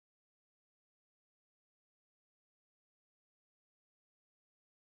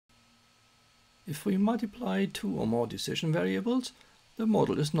If we multiply two or more decision variables, the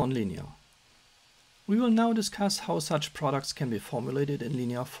model is nonlinear. We will now discuss how such products can be formulated in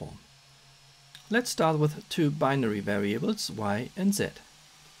linear form. Let's start with two binary variables, y and z.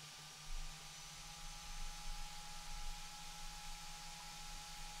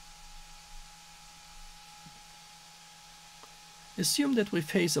 Assume that we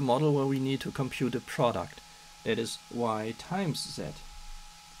face a model where we need to compute a product, that is y times z.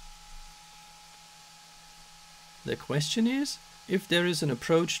 The question is if there is an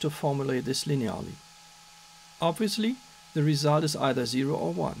approach to formulate this linearly. Obviously, the result is either 0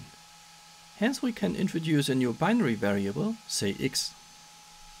 or 1. Hence we can introduce a new binary variable, say x.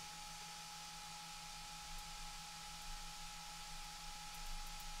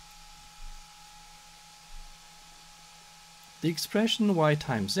 The expression y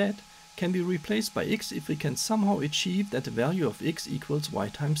times z can be replaced by x if we can somehow achieve that the value of x equals y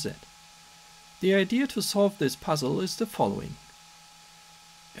times z. The idea to solve this puzzle is the following.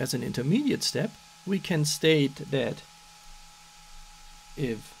 As an intermediate step, we can state that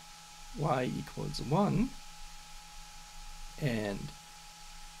if y equals 1 and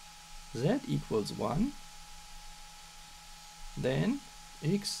z equals 1, then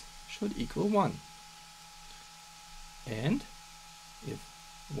x should equal 1. And if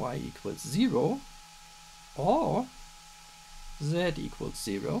y equals 0 or z equals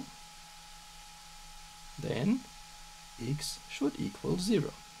 0, then x should equal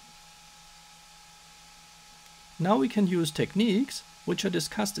 0. Now we can use techniques which are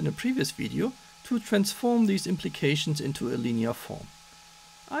discussed in a previous video to transform these implications into a linear form.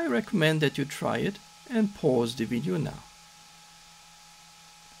 I recommend that you try it and pause the video now.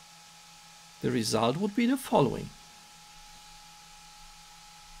 The result would be the following.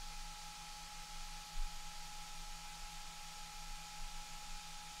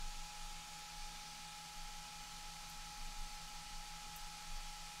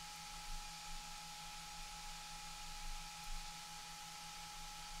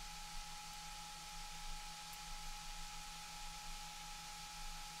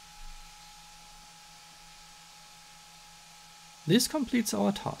 This completes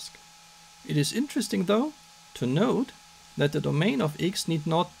our task. It is interesting, though, to note that the domain of x need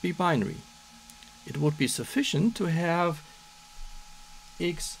not be binary. It would be sufficient to have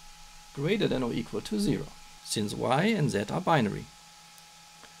x greater than or equal to 0, since y and z are binary.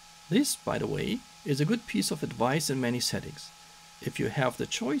 This, by the way, is a good piece of advice in many settings. If you have the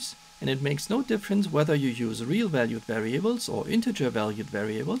choice, and it makes no difference whether you use real-valued variables or integer-valued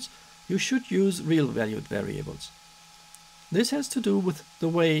variables, you should use real-valued variables. This has to do with the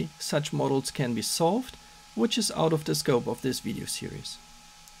way such models can be solved, which is out of the scope of this video series.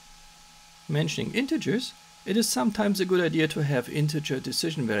 Mentioning integers, it is sometimes a good idea to have integer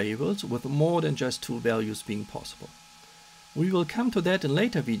decision variables with more than just two values being possible. We will come to that in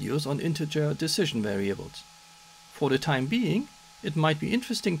later videos on integer decision variables. For the time being, it might be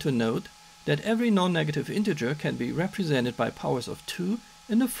interesting to note that every non-negative integer can be represented by powers of 2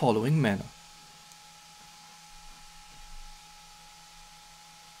 in the following manner.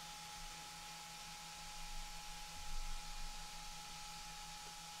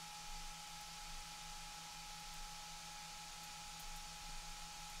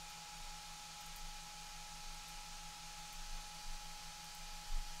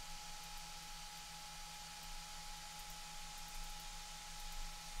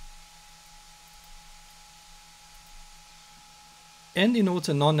 N denotes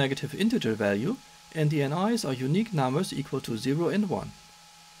a non-negative integer value, and the ni's are unique numbers equal to 0 and 1.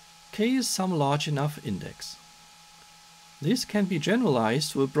 K is some large enough index. This can be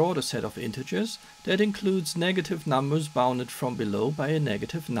generalized to a broader set of integers that includes negative numbers bounded from below by a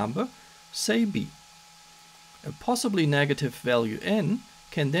negative number, say b. A possibly negative value n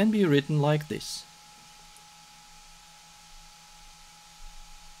can then be written like this.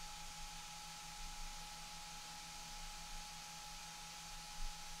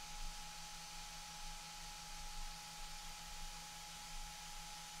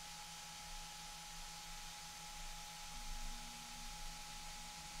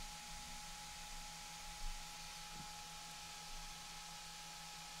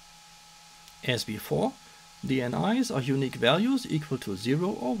 As before, the ni's are unique values equal to 0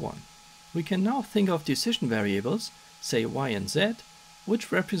 or 1. We can now think of decision variables, say y and z,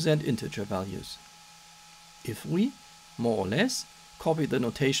 which represent integer values. If we, more or less, copy the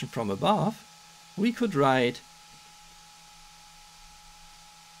notation from above, we could write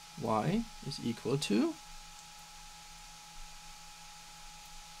y is equal to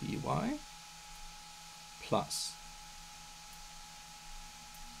by plus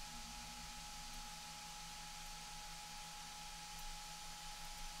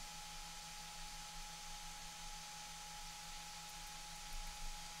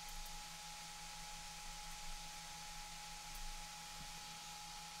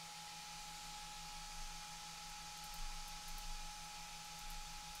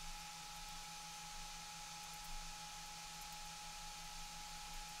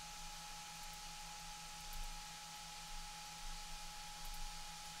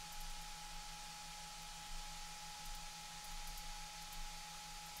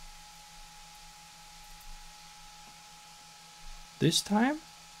This time,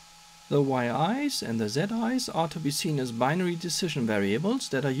 the yi's and the zi's are to be seen as binary decision variables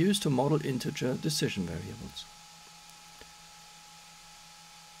that are used to model integer decision variables.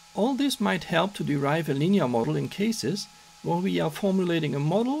 All this might help to derive a linear model in cases where we are formulating a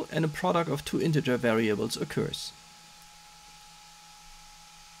model and a product of two integer variables occurs.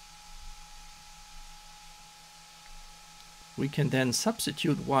 We can then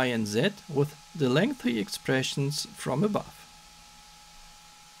substitute y and z with the lengthy expressions from above.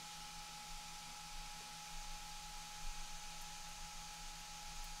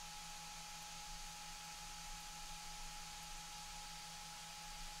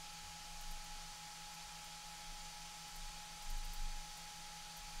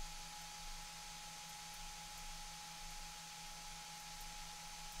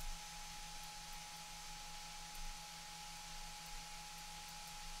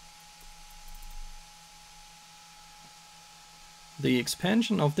 The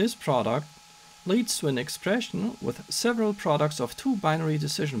expansion of this product leads to an expression with several products of two binary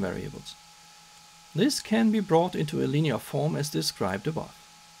decision variables. This can be brought into a linear form as described above.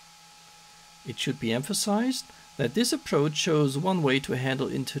 It should be emphasized that this approach shows one way to handle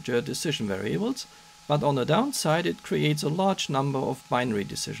integer decision variables, but on the downside it creates a large number of binary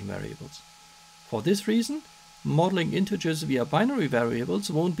decision variables. For this reason, modeling integers via binary variables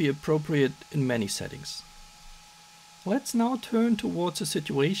won't be appropriate in many settings. Let's now turn towards a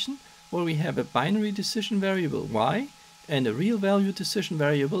situation where we have a binary decision variable y and a real value decision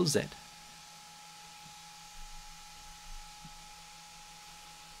variable z.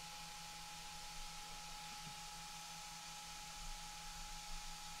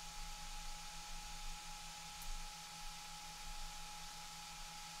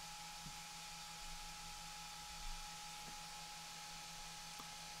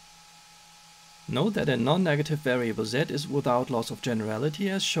 Note that a non-negative variable z is without loss of generality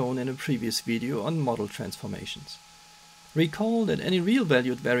as shown in a previous video on model transformations. Recall that any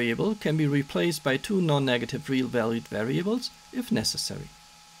real-valued variable can be replaced by two non-negative real-valued variables if necessary.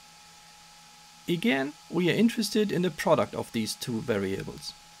 Again, we are interested in the product of these two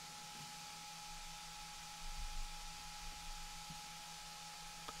variables.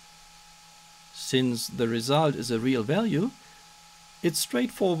 Since the result is a real value, it's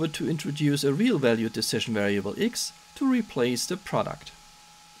straightforward to introduce a real valued decision variable x to replace the product.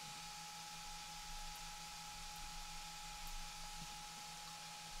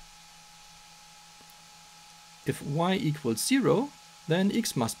 If y equals 0, then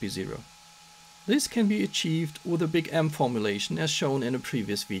x must be 0. This can be achieved with a big M formulation as shown in a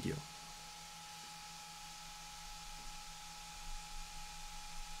previous video.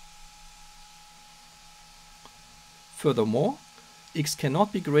 Furthermore, x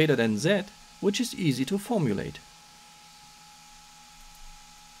cannot be greater than z, which is easy to formulate.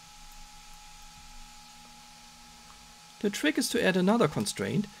 The trick is to add another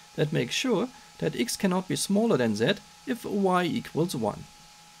constraint that makes sure that x cannot be smaller than z if y equals 1.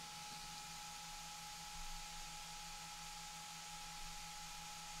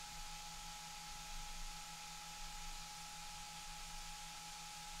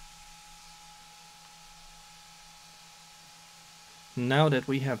 Now that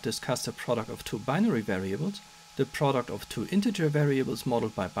we have discussed the product of two binary variables, the product of two integer variables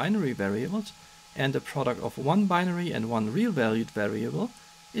modeled by binary variables, and the product of one binary and one real-valued variable,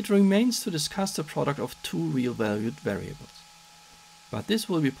 it remains to discuss the product of two real-valued variables. But this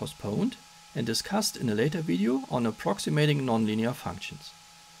will be postponed and discussed in a later video on approximating nonlinear functions.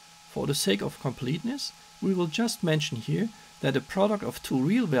 For the sake of completeness, we will just mention here that the product of two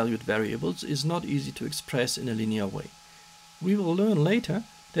real-valued variables is not easy to express in a linear way. We will learn later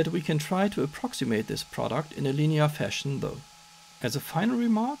that we can try to approximate this product in a linear fashion though. As a final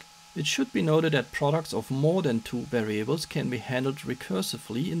remark, it should be noted that products of more than two variables can be handled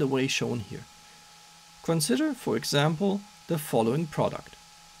recursively in the way shown here. Consider, for example, the following product.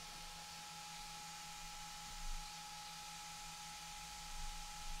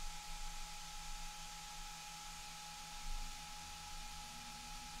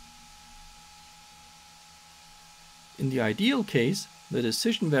 In the ideal case, the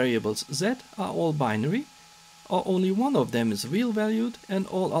decision variables z are all binary, or only one of them is real valued and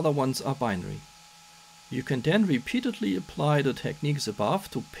all other ones are binary. You can then repeatedly apply the techniques above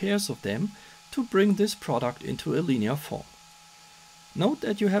to pairs of them to bring this product into a linear form. Note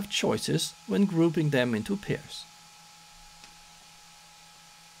that you have choices when grouping them into pairs.